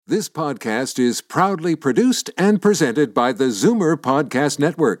This podcast is proudly produced and presented by the Zoomer Podcast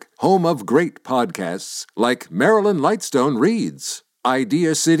Network, home of great podcasts like Marilyn Lightstone Reads,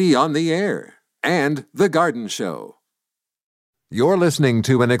 Idea City on the Air, and The Garden Show. You're listening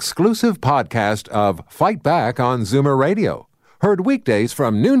to an exclusive podcast of Fight Back on Zoomer Radio, heard weekdays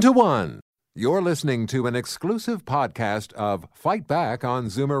from noon to 1. You're listening to an exclusive podcast of Fight Back on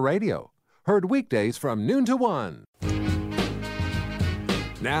Zoomer Radio, heard weekdays from noon to 1.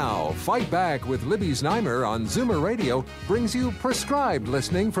 Now, Fight Back with Libby Znaimer on Zoomer Radio brings you prescribed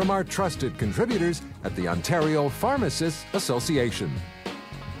listening from our trusted contributors at the Ontario Pharmacists Association.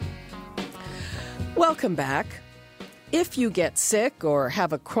 Welcome back. If you get sick or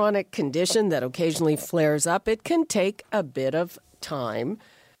have a chronic condition that occasionally flares up, it can take a bit of time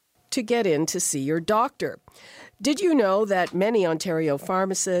to get in to see your doctor. Did you know that many Ontario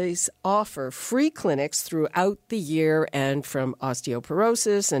pharmacies offer free clinics throughout the year, and from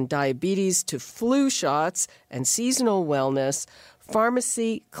osteoporosis and diabetes to flu shots and seasonal wellness,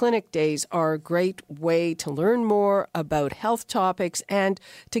 pharmacy clinic days are a great way to learn more about health topics and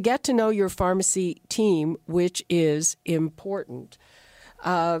to get to know your pharmacy team, which is important.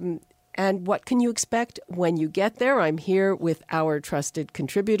 And what can you expect when you get there? I'm here with our trusted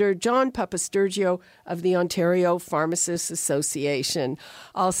contributor, John Papastergiou of the Ontario Pharmacists Association.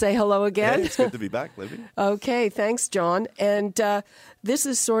 I'll say hello again. Hey, it's good to be back, Libby. Okay, thanks, John. And this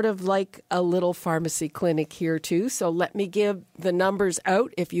is sort of like a little pharmacy clinic here, too. So let me give the numbers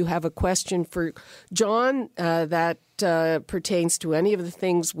out if you have a question for John that pertains to any of the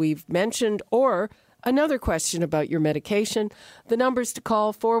things we've mentioned, or another question about your medication. The numbers to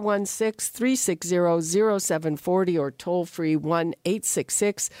call, 416-360-0740 or toll-free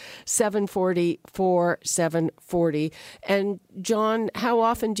 1-866-740-4740. And John, how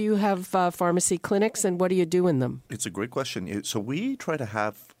often do you have pharmacy clinics and what do you do in them? It's a great question. So we try to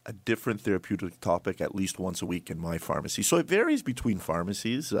have a different therapeutic topic at least once a week in my pharmacy. So it varies between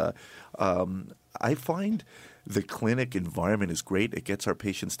pharmacies. I find the clinic environment is great. It gets our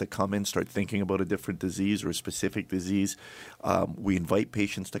patients to come in, start thinking about a different disease or a specific disease. We invite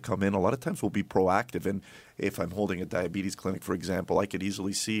patients to come in. A lot of times we'll be proactive. And if I'm holding a diabetes clinic, for example, I could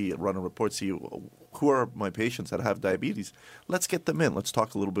easily run a report, see who are my patients that have diabetes. Let's get them in. Let's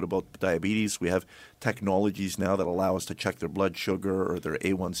talk a little bit about diabetes. We have technologies now that allow us to check their blood sugar or their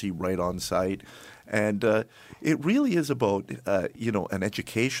A1C right on site. And it really is about, an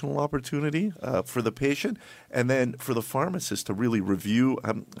educational opportunity for the patient, and then for the pharmacist to really review,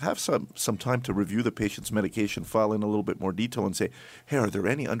 have some time to review the patient's medication file in a little bit more detail and say, hey, are there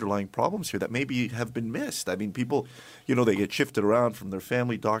any underlying problems here that maybe have been missed? I mean, people, they get shifted around from their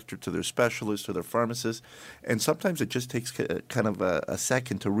family doctor to their specialist to their pharmacist, and sometimes it just takes kind of a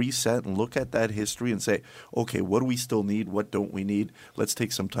second to reset and look at that history and say, okay, what do we still need? What don't we need? Let's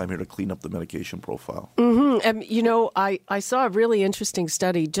take some time here to clean up the medication profile. Mm-hmm. And, I saw a really interesting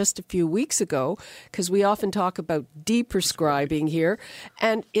study just a few weeks ago, because we often talk about deprescribing here.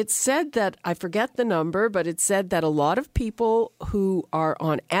 And it said that, I forget the number, but it said that a lot of people who are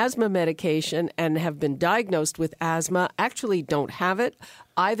on asthma medication and have been diagnosed with asthma actually don't have it,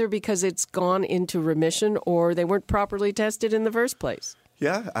 either because it's gone into remission or they weren't properly tested in the first place.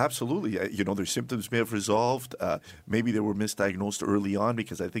 Yeah, absolutely. Their symptoms may have resolved. Maybe they were misdiagnosed early on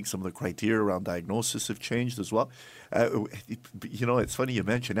because I think some of the criteria around diagnosis have changed as well. It's funny you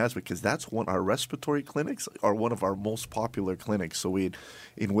mention asthma because that's our respiratory clinics are one of our most popular clinics. So we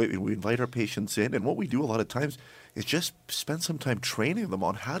invite our patients in, and what we do a lot of times is just spend some time training them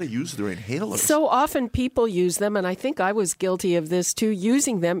on how to use their inhalers. So often people use them, and I think I was guilty of this too,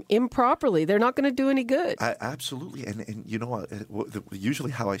 using them improperly. They're not going to do any good. Absolutely. And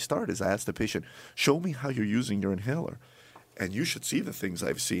usually how I start is I ask the patient, show me how you're using your inhaler. And you should see the things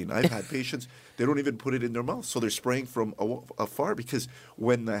I've seen. I've had patients, they don't even put it in their mouth. So they're spraying from afar because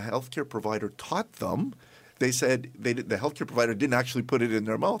when the healthcare provider taught them, they said the healthcare provider didn't actually put it in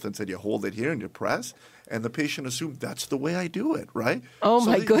their mouth and said, you hold it here and you press. And the patient assumed that's the way I do it, right? Oh,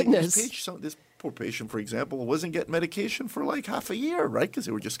 my goodness. This poor patient, for example, wasn't getting medication for like half a year, right? Because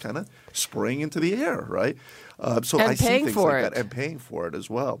they were just kind of spraying into the air, right? So I see things like that, and paying for it as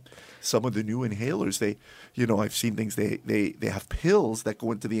well. Some of the new inhalers, I've seen things, they have pills that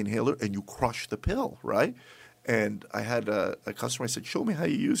go into the inhaler and you crush the pill, right? And I had a customer, I said, show me how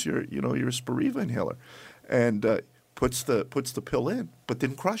you use your Spiriva inhaler. And puts the pill in, but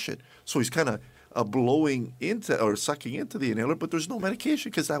didn't crush it. So he's kind of blowing into or sucking into the inhaler, but there's no medication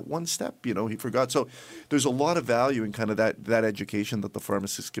because that one step, he forgot. So there's a lot of value in kind of that education that the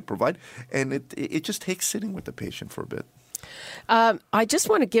pharmacist could provide, and it just takes sitting with the patient for a bit. I just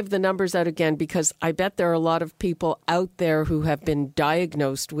want to give the numbers out again because I bet there are a lot of people out there who have been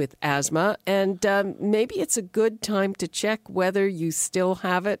diagnosed with asthma, and maybe it's a good time to check whether you still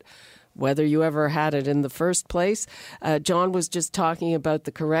have it, whether you ever had it in the first place. John was just talking about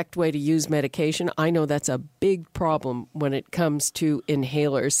the correct way to use medication. I know that's a big problem when it comes to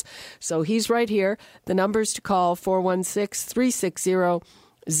inhalers. So he's right here. The numbers to call,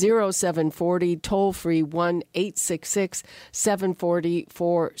 416-360-0740, toll-free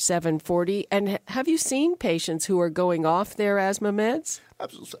 1-866-740-4740. And have you seen patients who are going off their asthma meds?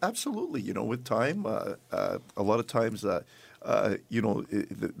 Absolutely. With time, a lot of times the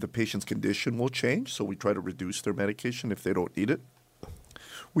patient's condition will change, so we try to reduce their medication if they don't need it.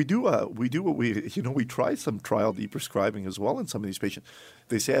 We try some trial deprescribing as well in some of these patients.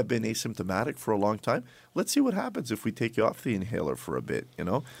 They say, I've been asymptomatic for a long time. Let's see what happens if we take you off the inhaler for a bit,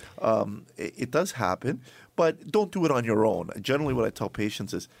 It does happen, but don't do it on your own. Generally, what I tell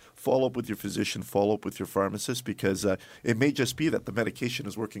patients is follow up with your physician, follow up with your pharmacist, because it may just be that the medication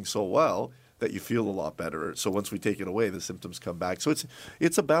is working so well that you feel a lot better. So once we take it away, the symptoms come back. So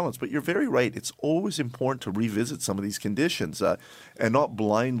it's a balance. But you're very right. It's always important to revisit some of these conditions and not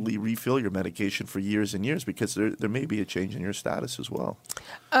blindly refill your medication for years and years, because there may be a change in your status as well.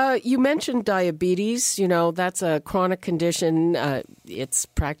 You mentioned diabetes. That's a chronic condition. It's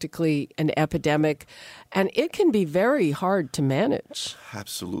practically an epidemic, and it can be very hard to manage.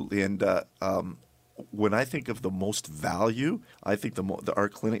 Absolutely. And when I think of the most value, I think the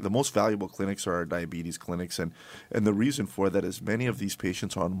most valuable clinics are our diabetes clinics, and the reason for that is many of these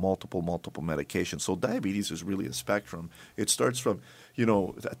patients are on multiple medications. So diabetes is really a spectrum. It starts from,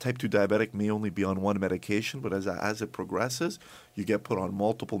 a type 2 diabetic may only be on one medication, but as it progresses, you get put on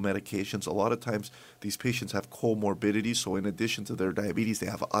multiple medications. A lot of times these patients have comorbidities, so in addition to their diabetes, they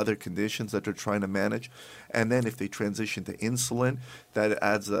have other conditions that they're trying to manage. And then if they transition to insulin, that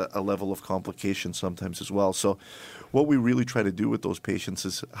adds a level of complication sometimes as well. So what we really try to do with those patients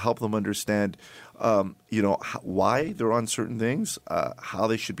is help them understand, why they're on certain things, how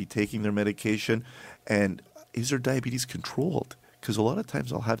they should be taking their medication, and is their diabetes controlled? Because a lot of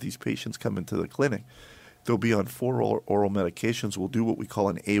times I'll have these patients come into the clinic. They'll be on 4 oral medications. We'll do what we call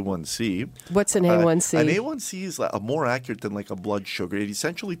an A1C. What's an A1C? An A1C is more accurate than like a blood sugar. It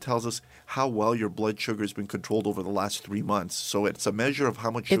essentially tells us how well your blood sugar has been controlled over the last 3 months. So it's a measure of how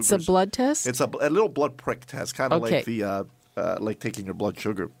much sugar. It's a blood test? It's a little blood prick test, kind of okay. like like taking your blood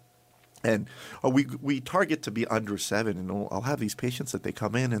sugar. And we target to be under 7. And I'll have these patients that they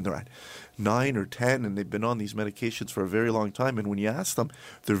come in and they're at 9 or 10, and they've been on these medications for a very long time. And when you ask them,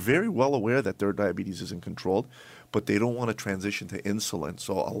 they're very well aware that their diabetes isn't controlled, but they don't want to transition to insulin.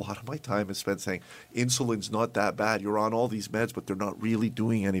 So a lot of my time is spent saying, insulin's not that bad. You're on all these meds, but they're not really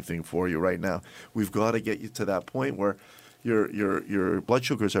doing anything for you right now. We've got to get you to that point where your blood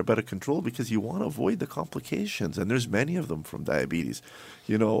sugars are better controlled, because you want to avoid the complications, and there's many of them from diabetes.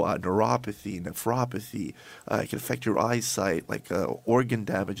 Neuropathy, nephropathy, it can affect your eyesight, organ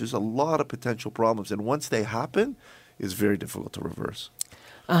damage. There's a lot of potential problems, and once they happen, it's very difficult to reverse.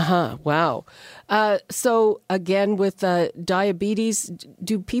 Wow. So again, with diabetes,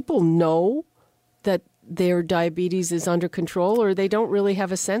 do people know that their diabetes is under control, or they don't really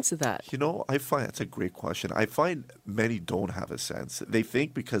have a sense of that? I find that's a great question. I find many don't have a sense. They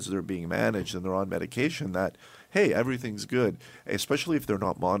think because they're being managed and they're on medication that, hey, everything's good, especially if they're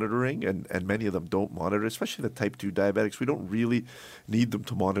not monitoring, and many of them don't monitor, especially the type 2 diabetics. We don't really need them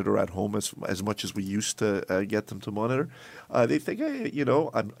to monitor at home as much as we used to get them to monitor. They think, hey,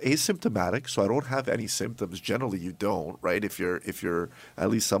 I'm asymptomatic, so I don't have any symptoms. Generally, you don't, right, if you're at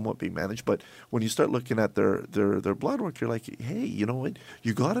least somewhat being managed. But when you start looking at their blood work, you're like, hey, you know what?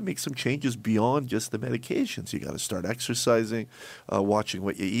 You got to make some changes beyond just the medications. You got to start exercising, watching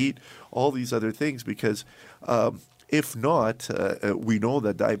what you eat, all these other things, because if not, we know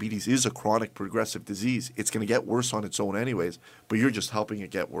that diabetes is a chronic progressive disease. It's going to get worse on its own anyways, but you're just helping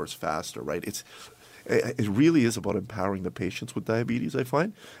it get worse faster, right? It really is about empowering the patients with diabetes, I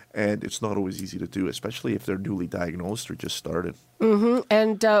find, and it's not always easy to do, especially if they're newly diagnosed or just started. Mm-hmm.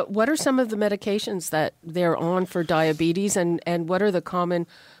 And what are some of the medications that they're on for diabetes, and what are the common,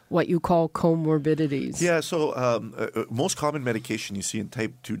 what you call comorbidities? Yeah, so most common medication you see in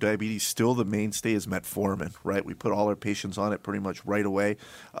type 2 diabetes, still the mainstay is metformin, right? We put all our patients on it pretty much right away.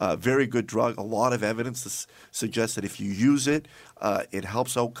 Very good drug. A lot of evidence to suggest that if you use it, it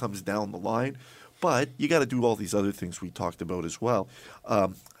helps outcomes down the line. But you got to do all these other things we talked about as well.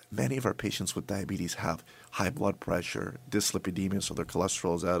 many of our patients with diabetes have high blood pressure, dyslipidemia, so their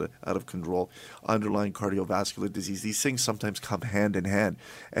cholesterol is out of control, underlying cardiovascular disease. These things sometimes come hand in hand.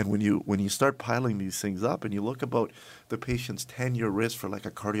 And when you start piling these things up and you look about the patient's 10-year risk for like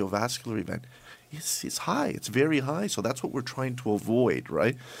a cardiovascular event, it's high. It's very high. So that's what we're trying to avoid,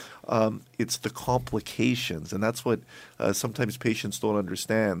 right? It's the complications. And that's what sometimes patients don't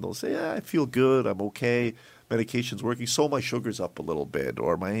understand. They'll say, I feel good. I'm okay. Medication's working. So my sugar's up a little bit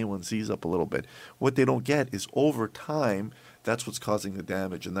or my A1C's up a little bit. What they don't get is over time, that's what's causing the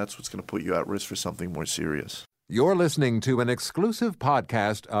damage. And that's what's going to put you at risk for something more serious. You're listening to an exclusive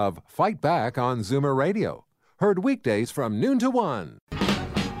podcast of Fight Back on Zoomer Radio. Heard weekdays from noon to 1.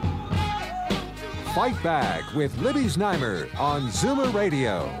 Fight Back with Libby Znaimer on Zoomer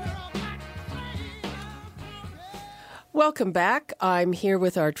Radio. Welcome back. I'm here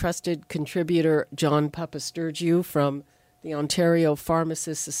with our trusted contributor, John Papastergiou from the Ontario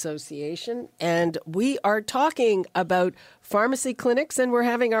Pharmacists Association. And we are talking about pharmacy clinics, and we're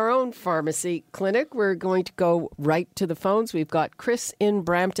having our own pharmacy clinic. We're going to go right to the phones. We've got Chris in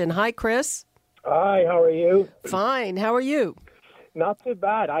Brampton. Hi, Chris. Hi, how are you? Fine. How are you? Not too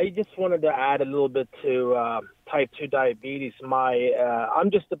bad. I just wanted to add a little bit to type 2 diabetes. I'm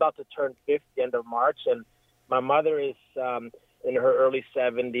just about to turn 50 end of March, and my mother is in her early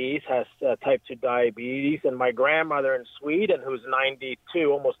 70s, has type 2 diabetes, and my grandmother in Sweden, who's 92,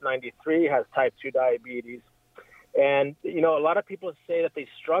 almost 93, has type 2 diabetes. And, a lot of people say that they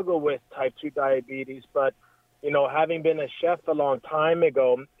struggle with type 2 diabetes, but, having been a chef a long time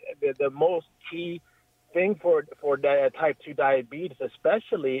ago, the most key thing for type 2 diabetes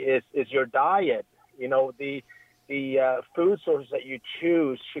especially is your diet. The food sources that you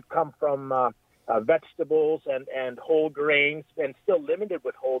choose should come from vegetables and whole grains, and still limited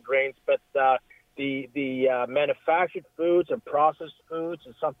with whole grains, but the manufactured foods and processed foods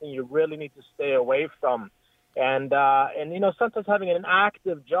is something you really need to stay away from. And sometimes having an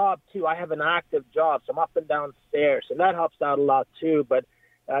active job too. I have an active job, so I'm up and down stairs, and that helps out a lot too. But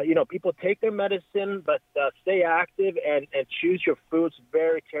people take their medicine, but stay active and choose your foods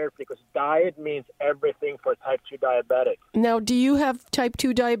very carefully, because diet means everything for type 2 diabetic. Now, do you have type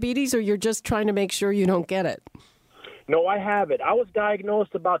 2 diabetes, or you're just trying to make sure you don't get it? No, I have it. I was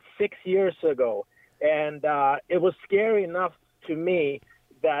diagnosed about 6 years ago, and it was scary enough to me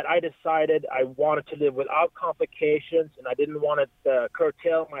that I decided I wanted to live without complications, and I didn't want to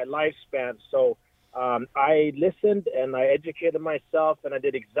curtail my lifespan. So I listened and I educated myself, and I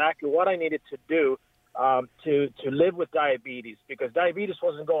did exactly what I needed to do to live with diabetes, because diabetes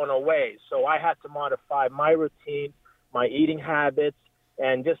wasn't going away. So I had to modify my routine, my eating habits,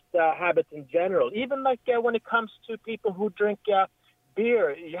 and just habits in general. Even like when it comes to people who drink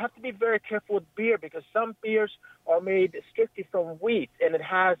beer, you have to be very careful with beer, because some beers are made strictly from wheat, and it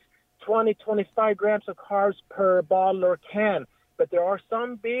has 20, 25 grams of carbs per bottle or can. But there are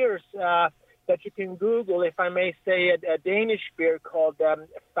some beers that you can Google, if I may say, a Danish beer called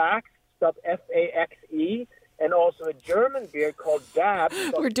Faxe, spelled F-A-X-E, and also a German beer called DAB.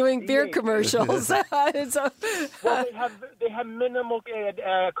 We're doing beer commercials. Well, they have minimal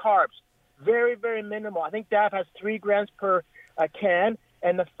carbs, very, very minimal. I think DAB has 3 grams per can,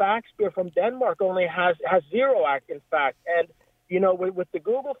 and the Faxe beer from Denmark only has 0, in fact. And with the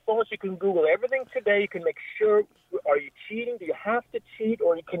Google phones, you can Google everything today. You can make sure, are you cheating? Do you have to cheat,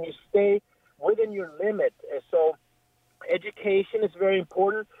 or can you stay within your limit? So education is very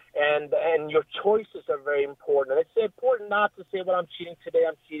important, and your choices are very important. And it's important not to say, well, I'm cheating today,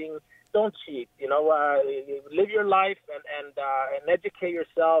 I'm cheating. Don't cheat. Live your life and educate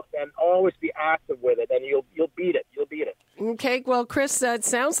yourself, and always be active with it, and you'll beat it. You'll beat it. Okay. Well, Chris, it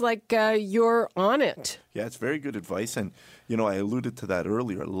sounds like you're on it. Yeah, it's very good advice. And, I alluded to that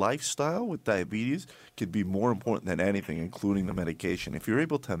earlier. Lifestyle with diabetes could be more important than anything, including the medication. If you're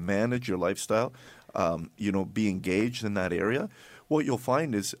able to manage your lifestyle, be engaged in that area, what you'll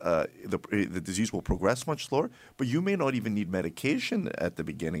find is the disease will progress much slower, but you may not even need medication at the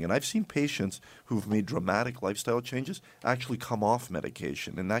beginning. And I've seen patients who've made dramatic lifestyle changes actually come off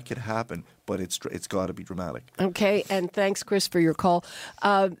medication, and that could happen, but it's got to be dramatic. Okay, and thanks, Chris, for your call.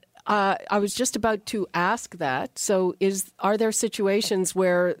 I was just about to ask that. So are there situations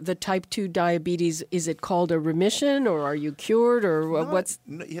where the type 2 diabetes, is it called a remission, or are you cured, or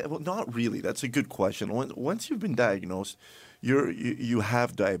not really. That's a good question. Once you've been diagnosed, you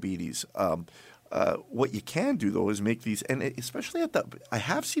have diabetes. What you can do, though, is make these, and especially I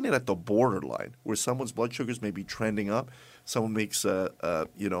have seen it at the borderline, where someone's blood sugars may be trending up. someone makes a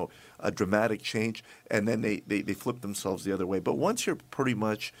dramatic change, and then they flip themselves the other way. But once you're pretty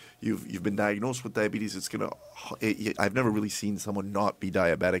much you've been diagnosed with diabetes, I've never really seen someone not be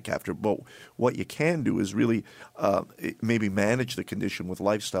diabetic after. But what you can do is really maybe manage the condition with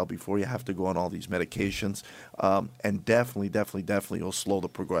lifestyle before you have to go on all these medications, and definitely you'll slow the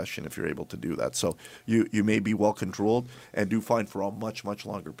progression if you're able to do that. So you may be well controlled and do fine for a much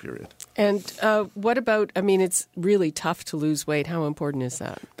longer period. And what about? I mean, it's really tough to lose weight. How important is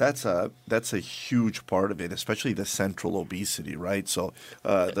that? That's a huge part of it, especially the central obesity, right? So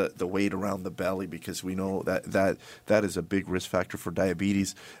the weight around the belly, because we know that is a big risk factor for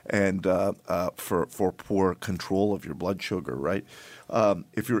diabetes and for poor control of your blood sugar, right?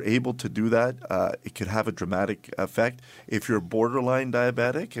 If you're able to do that, it could have a dramatic effect. If you're borderline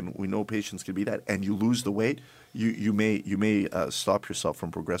diabetic, and we know patients can be that, and you lose the weight, you may stop yourself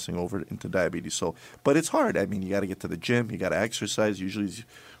from progressing over into diabetes. So, but it's hard. I mean, you got to get to the gym, you got to exercise. Usually,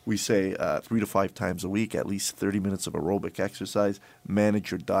 we say 3 to 5 times a week, at least 30 minutes of aerobic exercise.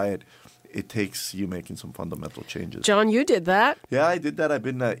 Manage your diet. It takes you making some fundamental changes. John, you did that. Yeah, I did that. I've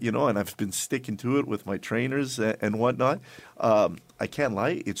been, and I've been sticking to it with my trainers and whatnot. I can't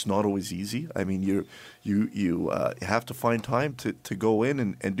lie; it's not always easy. I mean, you have to find time to go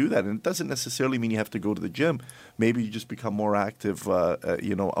in and do that, and it doesn't necessarily mean you have to go to the gym. Maybe you just become more active,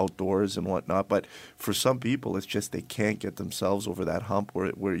 outdoors and whatnot. But for some people, it's just they can't get themselves over that hump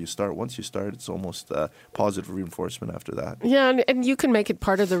where you start. Once you start, it's almost positive reinforcement after that. Yeah, and you can make it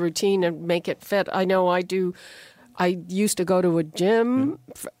part of the routine and make it fit. I know I do. I used to go to a gym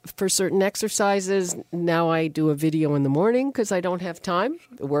for certain exercises. Now I do a video in the morning because I don't have time.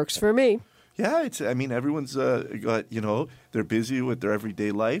 It works for me. Yeah, everyone's got, they're busy with their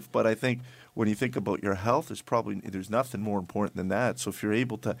everyday life. But I think when you think about your health, there's nothing more important than that. So if you're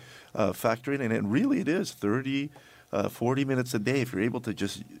able to factor in, and really it is 30, 40 minutes a day, if you're able to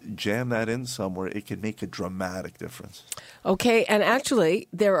just jam that in somewhere, it can make a dramatic difference. Okay, and actually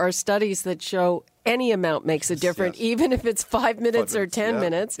there are studies that show any amount makes a difference, even if it's 5 minutes or 10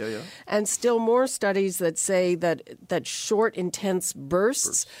 minutes. Yeah. And still more studies that say that short, intense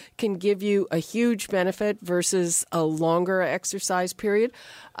bursts can give you a huge benefit versus a longer exercise period.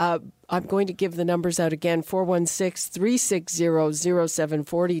 I'm going to give the numbers out again,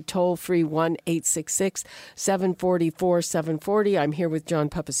 416-360-0740, toll-free 1-866-744-740. I'm here with John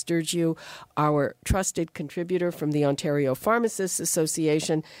Papastergiou, our trusted contributor from the Ontario Pharmacists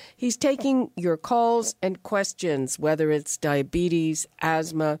Association. He's taking your calls and questions, whether it's diabetes,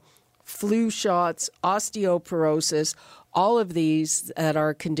 asthma, flu shots, osteoporosis, all of these that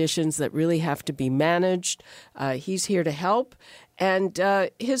are conditions that really have to be managed. He's here to help. And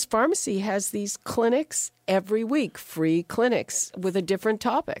his pharmacy has these clinics every week, free clinics with a different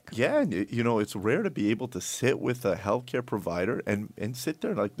topic. Yeah, and it's rare to be able to sit with a healthcare provider and sit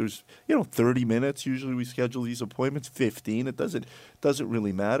there. Like there's 30 minutes. Usually we schedule these appointments, 15. It doesn't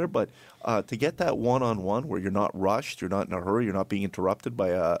really matter. But to get that one-on-one where you're not rushed, you're not in a hurry, you're not being interrupted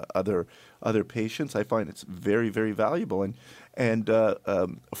by other patients, I find it's very, very valuable. And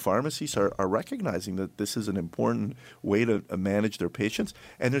pharmacies are recognizing that this is an important way to manage their patients.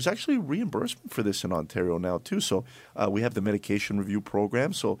 And there's actually reimbursement for this in Ontario now, too. So we have the medication review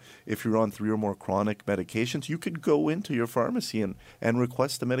program. So if you're on 3 or more chronic medications, you could go into your pharmacy and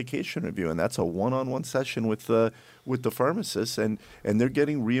request a medication review. And that's a one-on-one session with the pharmacist. And they're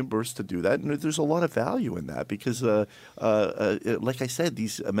getting reimbursed to do that. And there's a lot of value in that because, like I said,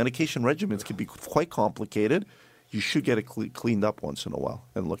 these medication regimens can be quite complicated. You should get it cleaned up once in a while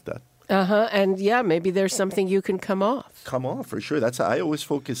and looked at. And yeah, maybe there's something you can come off. Come off, for sure. That's I always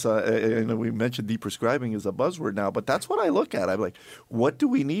focus and we mentioned deprescribing is a buzzword now, but that's what I look at. I'm like, what do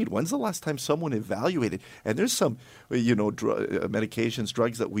we need? When's the last time someone evaluated? And there's some, medications,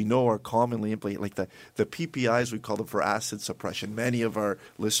 drugs that we know are commonly implanted, like the PPIs, we call them for acid suppression. Many of our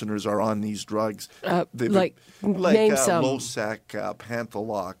listeners are on these drugs. Name some. Losec,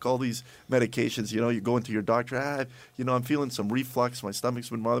 Pantoloc, all these medications. You go into your doctor, I'm feeling some reflux, my stomach's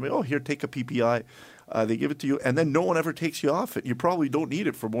been bothering me. Oh, here, take a PPI. They give it to you, and then no one ever takes you off it. You probably don't need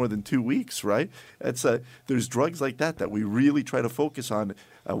it for more than 2 weeks, right? There's drugs like that we really try to focus on.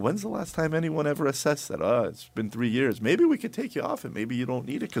 When's the last time anyone ever assessed that? It's been 3 years. Maybe we could take you off it. Maybe you don't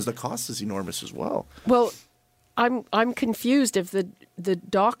need it because the cost is enormous as well. Well, I'm confused. If the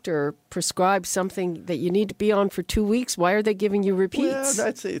doctor prescribes something that you need to be on for 2 weeks, why are they giving you repeats?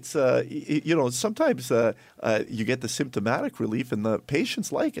 Yeah, sometimes you get the symptomatic relief and the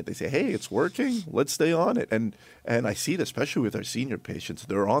patients like it. They say, hey, it's working. Let's stay on it. And I see it especially with our senior patients.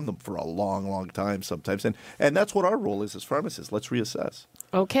 They're on them for a long, long time sometimes. And that's what our role is as pharmacists. Let's reassess.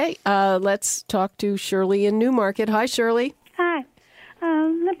 Okay. Let's talk to Shirley in Newmarket. Hi, Shirley.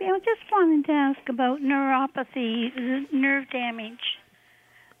 I just wanted to ask about neuropathy, nerve damage.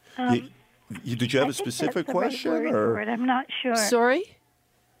 Did you have a specific question? Right word for it. I'm not sure. Sorry?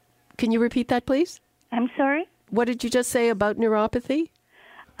 Can you repeat that, please? I'm sorry? What did you just say about neuropathy?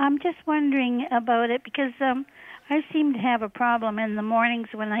 I'm just wondering about it because I seem to have a problem in the mornings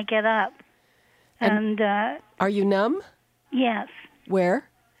when I get up. And are you numb? Yes. Where?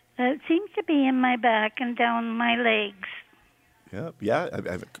 It seems to be in my back and down my legs. Yeah,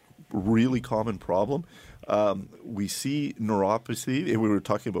 I have a really common problem. We see neuropathy. We were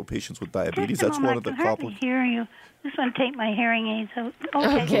talking about patients with diabetes. Just a That's moment, one of the I can hardly hear you. Just want to take my hearing aids out.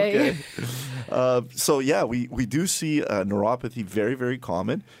 Okay. So, yeah, we do see neuropathy very, very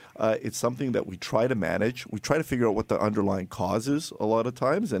common. It's something that we try to manage. We try to figure out what the underlying cause is a lot of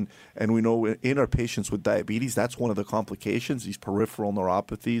times. And we know in our patients with diabetes, that's one of the complications, these peripheral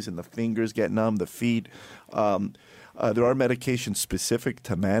neuropathies, and the fingers get numb, the feet. There are medications specific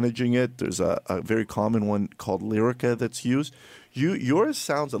to managing it. There's a very common one called Lyrica that's used. Yours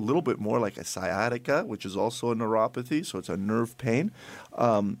sounds a little bit more like a sciatica, which is also a neuropathy, so it's a nerve pain.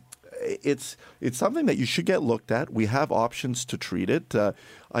 It's something that you should get looked at. We have options to treat it.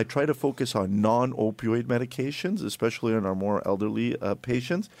 I try to focus on non-opioid medications, especially in our more elderly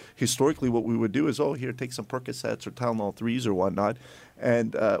patients. Historically, what we would do is, here, take some Percocets or Tylenol 3s or whatnot.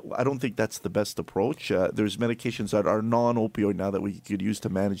 And I don't think that's the best approach. There's medications that are non-opioid now that we could use to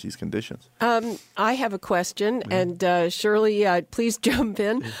manage these conditions. I have a question, and Shirley, please jump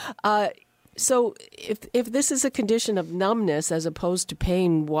in. So if this is a condition of numbness as opposed to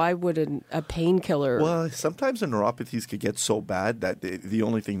pain, why would a painkiller? Well, sometimes the neuropathies could get so bad that the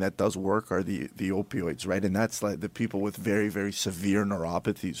only thing that does work are the opioids, right? And that's like the people with very, very severe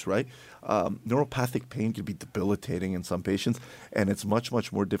neuropathies, right? Neuropathic pain can be debilitating in some patients, and it's much,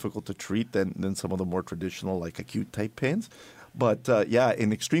 much more difficult to treat than some of the more traditional, like acute type pains. But,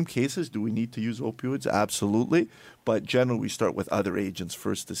 in extreme cases, do we need to use opioids? Absolutely. But generally, we start with other agents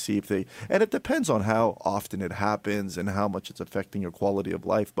first to see if they – and it depends on how often it happens and how much it's affecting your quality of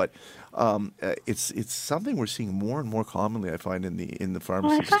life. But it's something we're seeing more and more commonly, I find, in the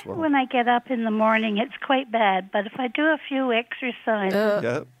pharmacies as well. When I get up in the morning, it's quite bad. But if I do a few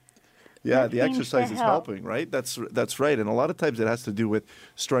exercises Yeah, the exercise is helping, right? That's right. And a lot of times it has to do with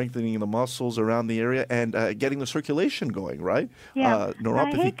strengthening the muscles around the area and getting the circulation going, right? Yeah.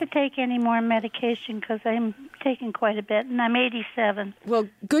 Neuropathy. I hate to take any more medication because I'm taking quite a bit, and I'm 87. Well,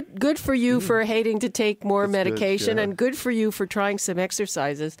 good for you for hating to take more medication, good, and good for you for trying some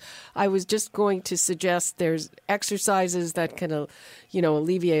exercises. I was just going to suggest there's exercises that can,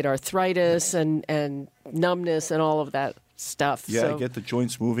 alleviate arthritis and numbness and all of that stuff. Yeah, so, get the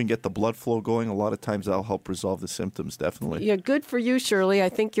joints moving, get the blood flow going. A lot of times that'll help resolve the symptoms, definitely. Yeah, good for you, Shirley. I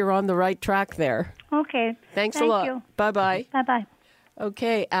think you're on the right track there. Okay. Thanks a lot. You. Bye-bye. Bye-bye.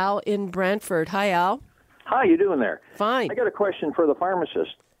 Okay, Al in Brantford. Hi, Al. How you doing there? Fine. I got a question for the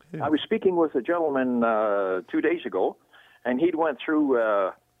pharmacist. I was speaking with a gentleman 2 days ago, and he'd went through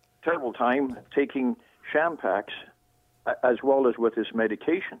a terrible time taking Champax as well as with his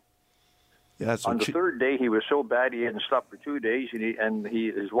medication. Yeah, so on the third day, he was so bad he hadn't slept for 2 days, and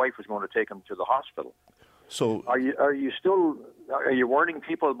his wife was going to take him to the hospital. So, are you warning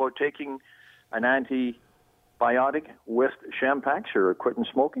people about taking an antibiotic with Champax or quitting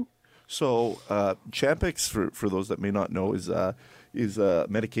smoking? So, Champax, for those that may not know, is a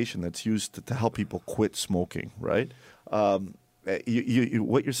medication that's used to help people quit smoking, right?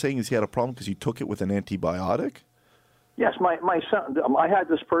 What you're saying is he had a problem because he took it with an antibiotic? Yes, my son, I had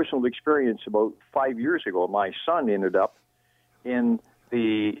this personal experience about 5 years ago. My son ended up in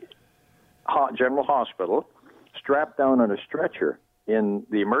the general hospital, strapped down on a stretcher in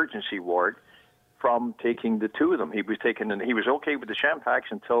the emergency ward from taking the two of them. He was okay with the Champax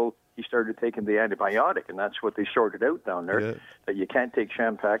until he started taking the antibiotic, and that's what they sorted out down there, that you can't take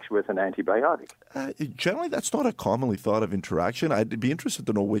Champax with an antibiotic. Generally, that's not a commonly thought of interaction. I'd be interested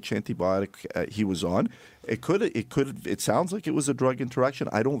to know which antibiotic he was on. It sounds like it was a drug interaction.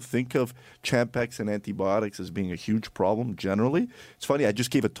 I don't think of Champax and antibiotics as being a huge problem generally. It's funny, I just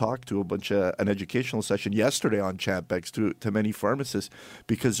gave a talk to an educational session yesterday on Champax to many pharmacists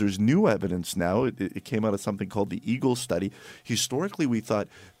because there's new evidence now. It came out of something called the EAGLE study. Historically, we thought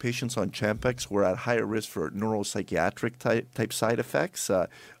patients on Champax were at higher risk for neuropsychiatric type side effects,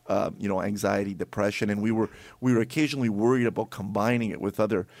 anxiety, depression, and we were occasionally worried about combining it with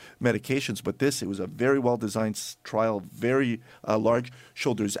other medications. But it was a very well-designed trial, very large,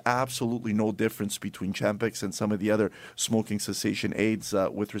 showed there's absolutely no difference between Champax and some of the other smoking cessation aids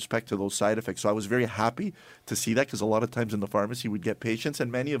with respect to those side effects. So I was very happy to see that because a lot of times in the pharmacy we'd get patients,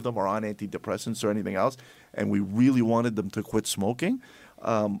 and many of them are on antidepressants or anything else, and we really wanted them to quit smoking.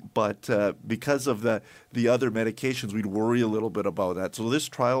 But because of the other medications, we'd worry a little bit about that. So this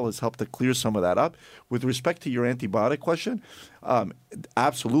trial has helped to clear some of that up. With respect to your antibiotic question,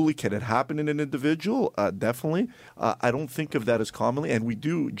 absolutely, can it happen in an individual? Definitely. I don't think of that as commonly, and we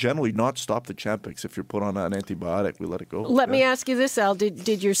do generally not stop the Champix. If you're put on an antibiotic, we let it go. Let me ask you this, Al.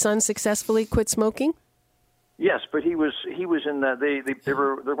 Did your son successfully quit smoking? Yes, but he was in the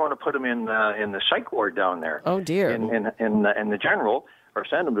they're going to put him in the psych ward down there. Oh dear! In the general, or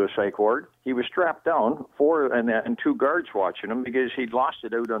send him to a psych ward. He was strapped down, and 2 guards watching him because he'd lost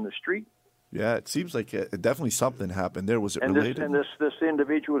it out on the street. Yeah, it seems like definitely something happened there. Was it related? This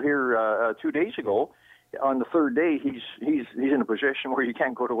individual here 2 days ago, on the 3rd day, he's in a position where he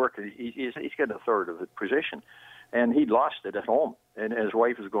can't go to work. He's got a third of the position, and he'd lost it at home. And his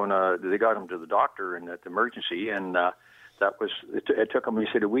wife was they got him to the doctor and at the emergency, and it took him, he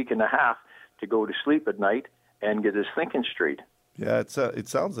said, a week and a half to go to sleep at night and get his thinking straight. Yeah, it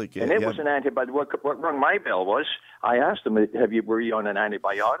sounds like it. And it was an antibiotic. What rung my bell was I asked him, were you on an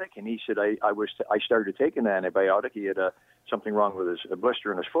antibiotic? And he said, I started taking an antibiotic. He had something wrong with a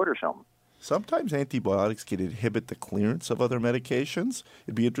blister in his foot or something. Sometimes antibiotics can inhibit the clearance of other medications.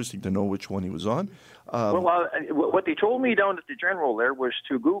 It'd be interesting to know which one he was on. What they told me down at the General there was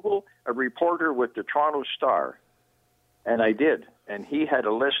to Google a reporter with the Toronto Star. And I did. And he had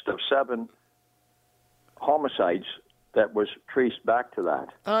a list of 7 homicides that was traced back to that.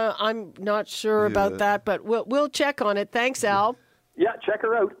 I'm not sure about that, but we'll check on it. Thanks, Al. Yeah, check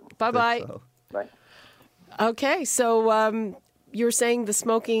her out. Bye-bye. Bye. Okay, so you're saying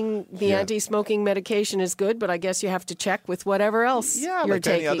the anti-smoking medication is good, but I guess you have to check with whatever else you're like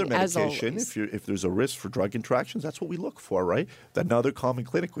taking, any other as medication. always. If there's a risk for drug interactions, that's what we look for, right? Another common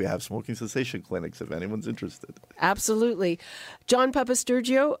clinic we have, smoking cessation clinics, if anyone's interested. Absolutely. John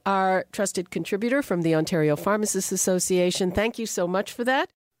Papastergiou, our trusted contributor from the Ontario Pharmacists Association, thank you so much for that.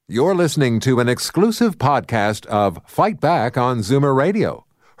 You're listening to an exclusive podcast of Fight Back on Zoomer Radio.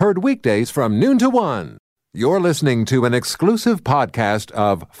 Heard weekdays from noon to 1. You're listening to an exclusive podcast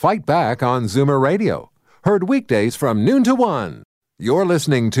of Fight Back on Zoomer Radio. Heard weekdays from noon to 1. You're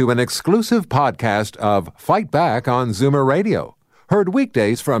listening to an exclusive podcast of Fight Back on Zoomer Radio. Heard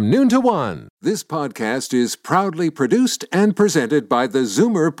weekdays from noon to 1. This podcast is proudly produced and presented by the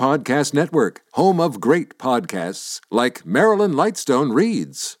Zoomer Podcast Network, home of great podcasts like Marilyn Lightstone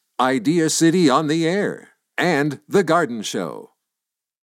Reads, Idea City on the Air, and The Garden Show.